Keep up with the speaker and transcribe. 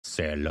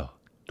Say hello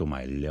to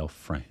my little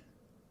friend.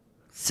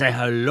 Say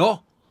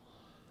hello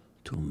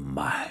to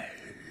my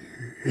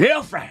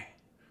little friend.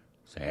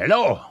 Say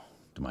hello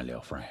to my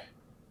little friend.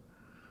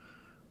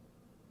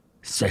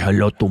 Say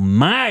hello to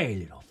my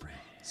little friend.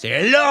 Say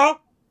hello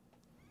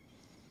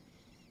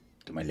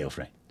to my little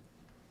friend.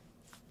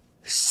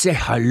 Say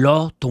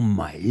hello to my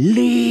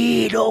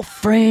little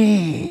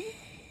friend.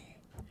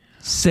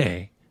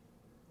 Say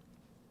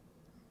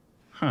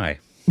hi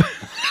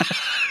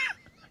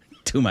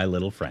to my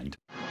little friend.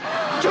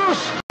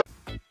 Juice!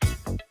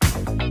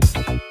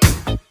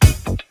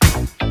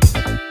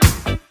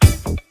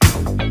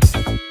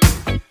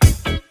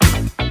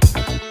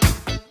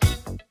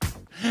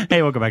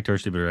 Hey, welcome back to our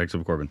Stupid Rex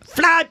of Corbin.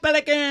 Fly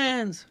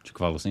Pelicans! You can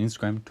follow us on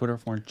Instagram, Twitter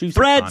for more juicy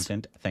Threads.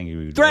 content. Thank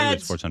you.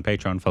 Threads. Sports on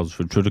Patreon. Follow us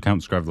for Twitter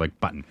account. Subscribe, like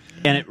button.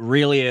 And it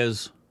really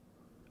is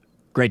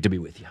great to be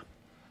with you.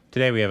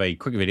 Today we have a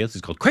quick video. This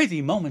is called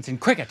Crazy Moments in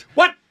Cricket.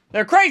 What?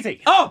 They're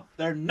crazy. Oh,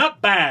 they're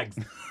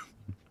nutbags.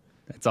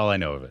 That's all I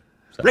know of it.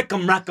 So. Rick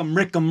 'em, rock 'em,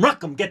 Rick 'em,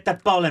 rock 'em. Get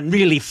that ball and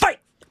really fight.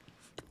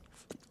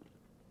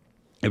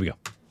 Here we go.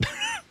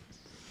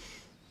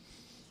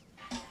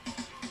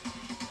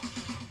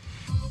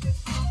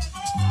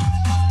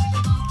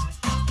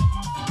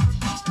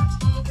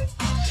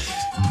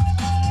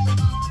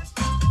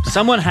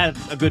 Someone had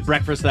a good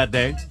breakfast that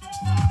day.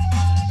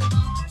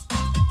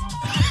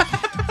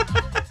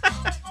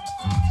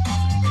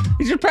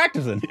 He's just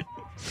practicing.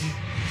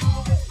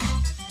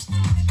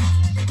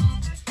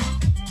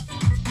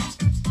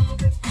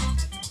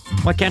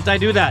 Why can't I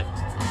do that?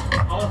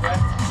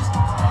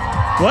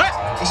 What?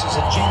 This was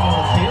a genuine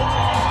appeal.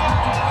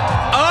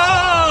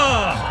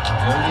 Oh!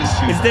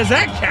 Does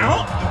that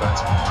count?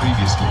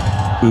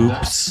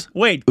 Oops.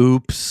 Wait.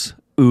 Oops.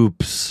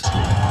 Oops.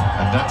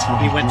 And that's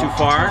what He went too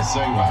far.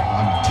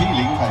 I'm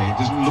appealing. It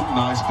doesn't look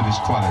nice, but it's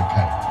quite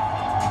okay.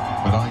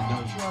 But I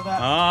know.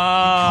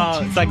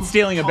 Oh, it's like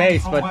stealing a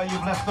base, but where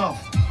you've left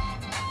off.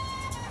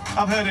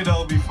 I've heard it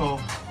all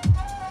before.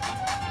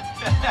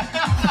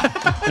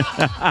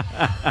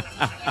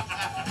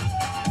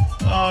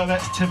 Oh,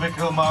 that's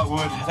typical Mark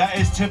Wood. That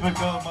is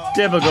typical Mark.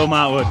 typical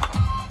Mark.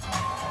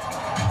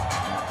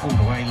 All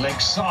the way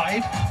leg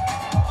side.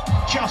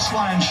 Just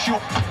lying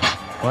short.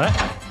 What?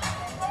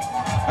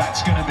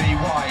 That's going to be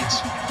wide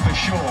for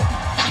sure.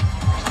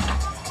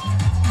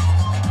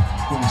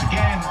 Balls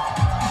again.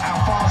 How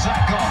far's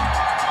that gone?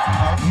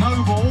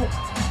 No ball.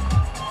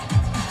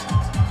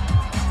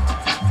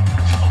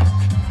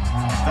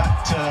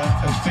 That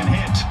has been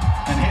hit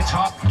and hit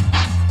hard.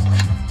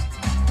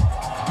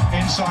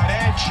 Inside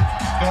edge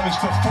goes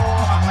for 4,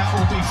 and that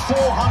will be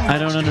 400. I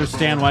don't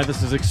understand why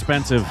this is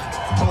expensive.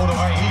 Pulled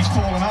away, he's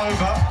fallen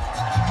over.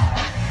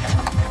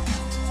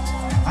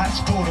 That's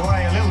pulled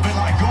away a little bit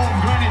like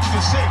Gordon Greenwich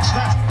for 6.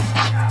 That's...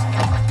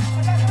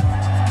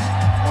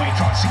 Oh, he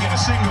tries to get a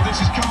single. This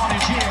is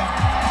carnage here.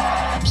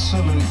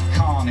 Absolute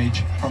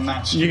carnage from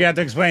that. You got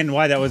to explain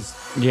why that was.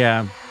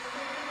 Yeah.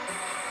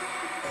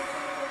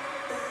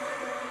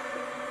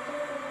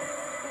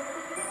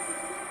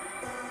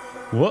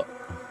 What?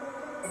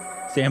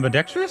 Is he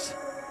ambidextrous?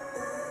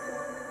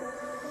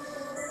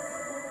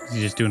 Is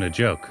he just doing a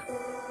joke?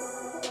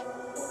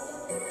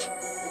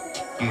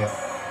 Yeah.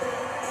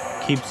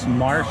 Keeps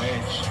Marsh.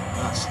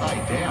 Stay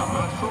down.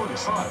 I thought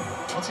it's like.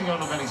 What's he got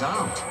about his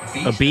arm?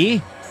 A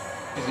bee?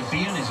 There's a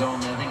bee on his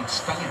arm there. I think it's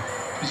stinging.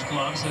 His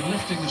gloves, they're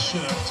lifting the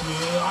shirt to,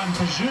 I'm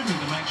presuming,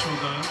 to make sure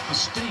the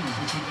sting,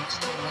 which would get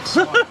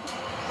He's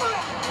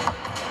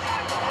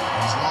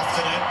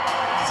lofted it.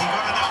 Has he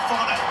got enough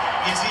on it?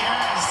 Yes, he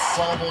has.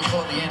 Foul ball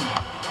shot at the end.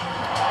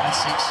 That's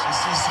 6. This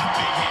is a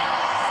big hit.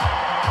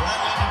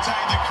 That'll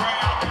entertain the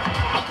crowd.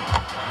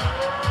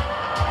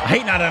 I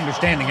hate not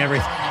understanding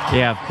everything.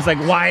 Yeah. It's like,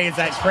 why is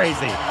that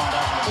crazy?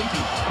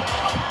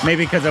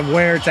 Maybe because of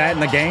where it's at in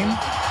the game?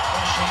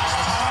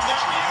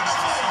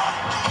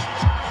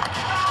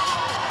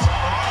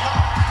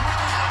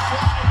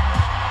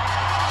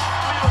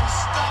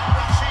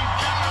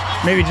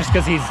 Maybe just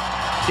because he's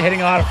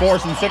hitting a lot of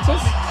 4s and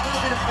 6s?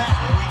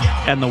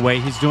 And the way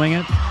he's doing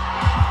it?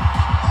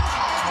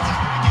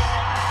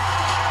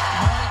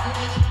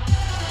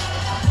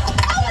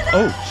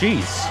 Oh,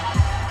 jeez.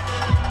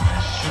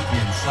 Should be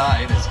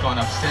inside. It's gone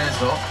upstairs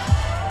though.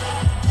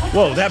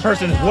 Whoa, that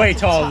person is way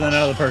taller than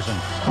another person.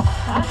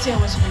 That's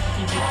always really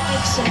big.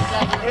 Excellent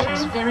level. She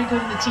was very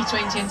good in the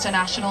T20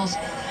 internationals.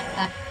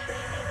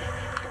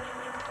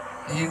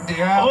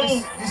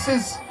 This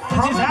is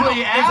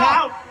probably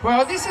out.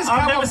 Well, this is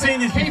I've never seen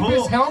this keeper's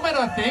before. helmet,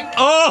 I think.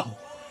 Oh!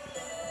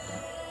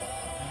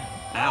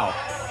 Ow.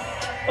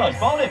 Oh, he's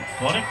bowling.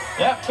 Bowling.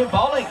 Yeah, good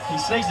bowling. He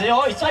sneaks the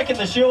he's taking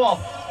the shoe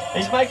off.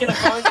 He's making a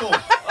phone call.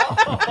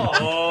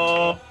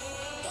 Oh.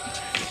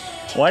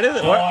 Why did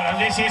it? Oh, and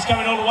this is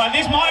coming all the way.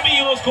 This might be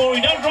yours,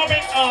 Corey. Don't drop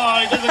it. Oh,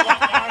 he doesn't want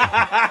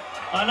it.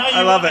 I know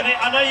you love it.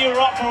 I know you were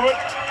up for it.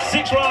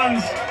 6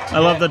 runs. I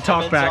love the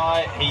talk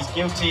back. He's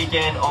guilty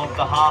again of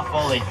the half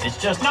volley. It's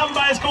just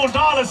Number is called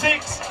Dialer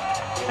 6,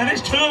 and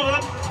there's 2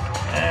 of them.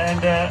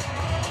 And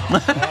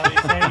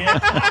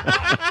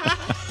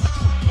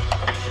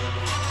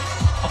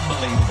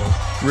Unbelievable.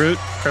 Root.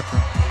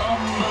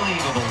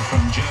 Unbelievable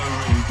from Joe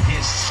Root. He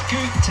has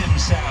scooped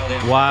himself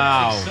in.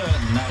 Wow. I'm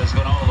certain that has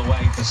gone all the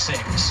way for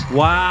 6.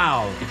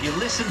 Wow. If you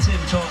listen to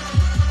him talk,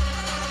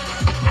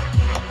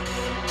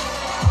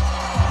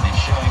 and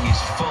he's showing his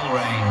full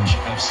range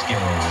of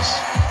skills.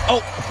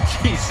 Oh,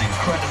 He's an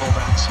incredible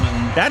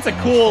batsman. That's a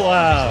cool.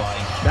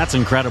 that's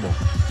incredible.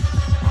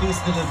 His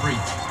delivery.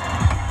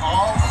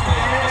 All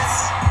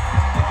space.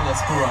 Nicholas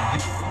Puran.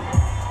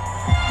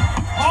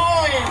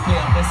 Oh,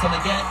 yeah. This one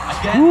again.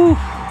 Woo.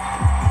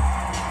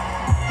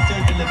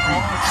 Third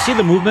delivery. See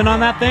the movement on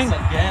that thing?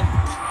 Again.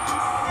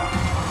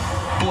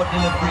 Fourth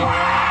delivery.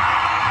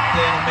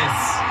 Play and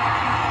miss.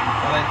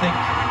 But I think.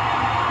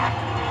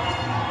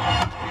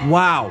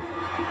 Wow.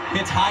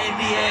 Hit high in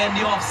the air in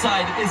the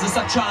offside. Is this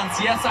a chance?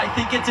 Yes, I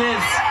think it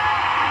is.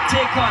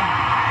 Take on.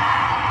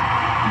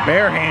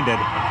 Barehanded.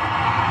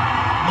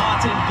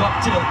 Martin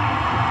Guptill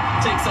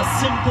takes a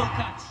simple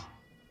catch.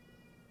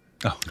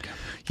 Oh, okay.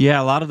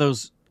 Yeah, a lot of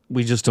those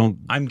we just don't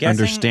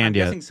understand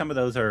yet. I'm guessing some of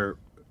those are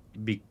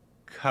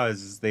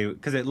because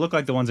it looked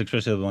like the ones,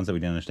 especially the ones that we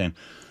didn't understand,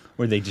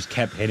 where they just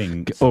kept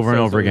hitting over and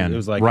over again. It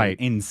was like right.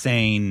 an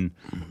insane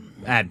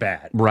at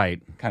bat, right,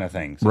 kind of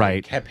thing. So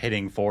right, they kept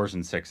hitting 4s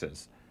and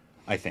 6s.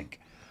 I think.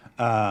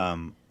 I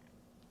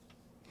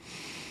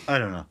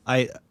don't know.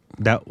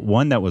 That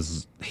one that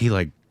was he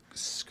like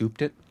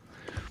scooped it.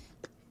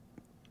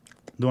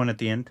 The one at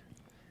the end.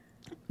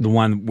 The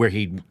one where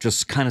he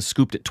just kind of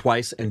scooped it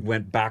twice and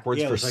went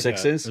backwards for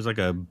 6s. It was like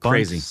a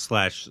crazy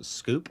 /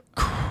 scoop.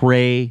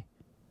 Crazy.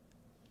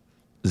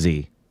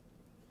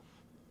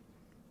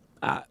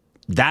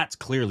 That's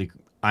clearly,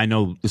 I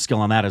know the skill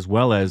on that, as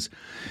well as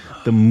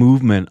the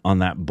movement on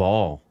that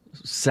ball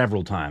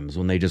several times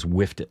when they just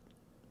whiffed it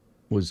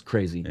was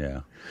crazy.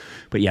 Yeah.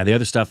 But yeah, the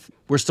other stuff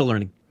we're still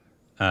learning.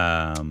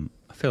 I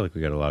feel like we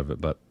got a lot of it,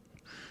 but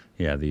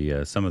yeah,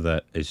 the some of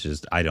that is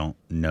just I don't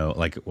know.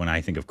 Like when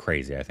I think of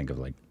crazy, I think of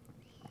like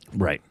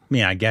right. I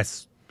mean, I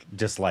guess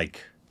just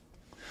like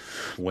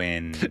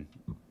when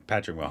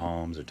Patrick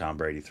Mahomes or Tom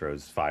Brady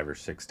throws 5 or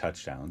 6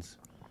 touchdowns.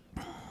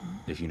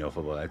 If you know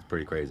football, that's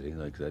pretty crazy.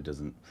 Like that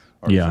doesn't,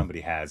 or if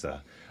somebody has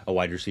a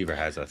wide receiver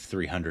has a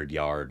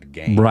 300-yard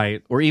game,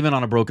 right? Or even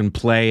on a broken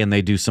play, and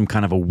they do some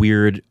kind of a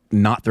weird,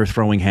 not their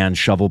throwing hand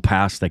shovel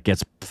pass that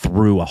gets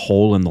through a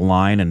hole in the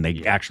line, and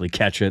they actually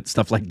catch it.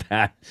 Stuff like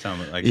that.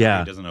 Somebody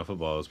who doesn't know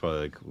football is probably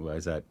like, why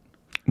is that?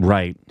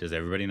 Right? Does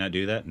everybody not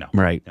do that? No.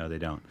 Right? No, they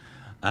don't.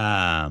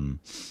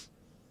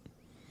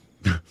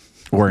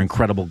 Or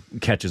incredible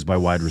catches by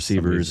wide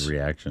receivers.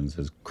 Somebody's reactions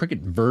is cricket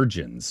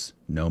virgins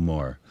no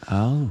more.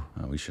 Oh,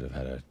 we should have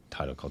had a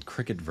title called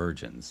Cricket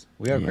Virgins.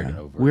 We are cricket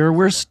over.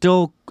 We're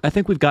still. I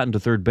think we've gotten to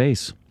third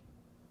base.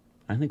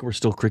 I think we're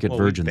still cricket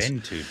virgins.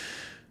 We've been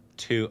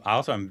to.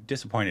 Also, I'm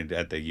disappointed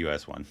at the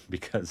U.S. one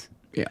because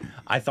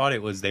I thought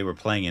it was they were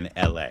playing in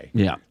L.A.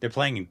 Yeah, they're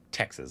playing in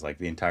Texas like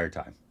the entire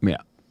time. Yeah.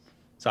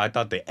 So I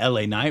thought the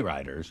L.A. Knight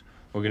Riders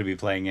were going to be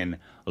playing in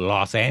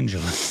Los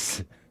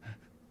Angeles.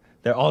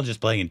 They're all just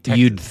playing in Texas.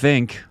 You'd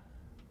think.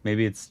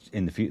 Maybe it's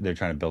in the future. They're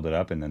trying to build it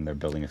up, and then they're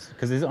building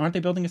because aren't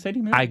they building a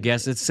stadium? I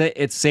guess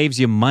it saves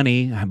you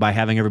money by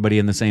having everybody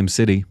in the same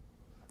city.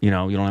 You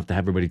know, you don't have to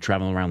have everybody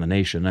traveling around the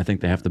nation. I think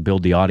they have to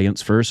build the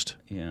audience first.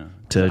 Yeah.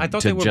 I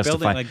thought they were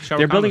justify. Building,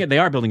 they're building it. They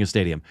are building a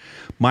stadium.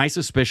 My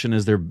suspicion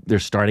is they're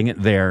starting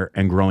it there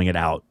and growing it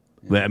out.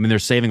 I mean, they're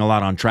saving a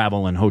lot on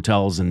travel and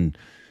hotels and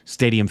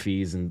stadium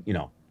fees, and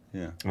I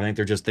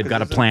think they've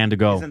got a plan to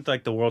go. Isn't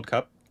like the World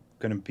Cup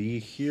going to be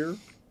here?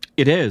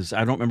 It is.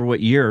 I don't remember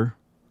what year.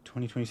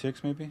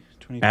 2026, maybe?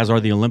 As are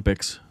the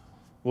Olympics.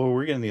 Well,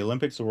 we're getting the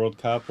Olympics, the World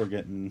Cup. We're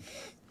getting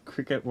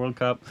Cricket World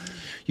Cup.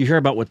 You hear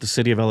about what the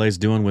city of LA is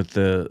doing with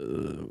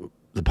the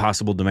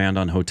possible demand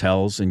on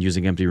hotels and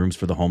using empty rooms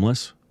for the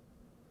homeless,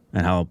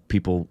 and how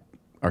people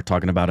are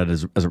talking about it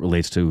as it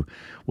relates to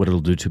what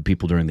it'll do to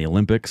people during the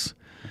Olympics.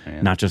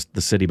 Yeah. Not just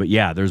the city, but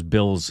there's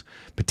bills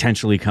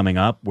potentially coming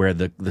up where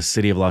the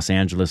city of Los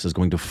Angeles is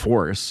going to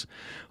force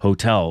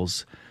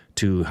hotels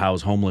to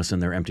house homeless in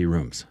their empty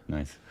rooms.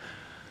 Nice.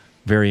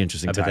 Very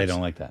interesting times. I bet they don't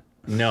like that.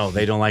 No,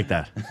 they don't like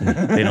that.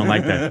 They don't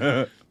like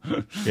that.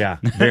 Yeah,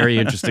 very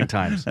interesting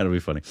times. That'll be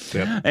funny.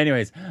 Yep.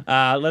 Anyways,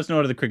 let us know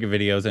what are the cricket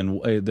videos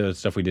and the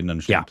stuff we didn't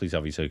understand. Please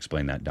obviously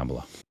explain that down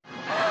below.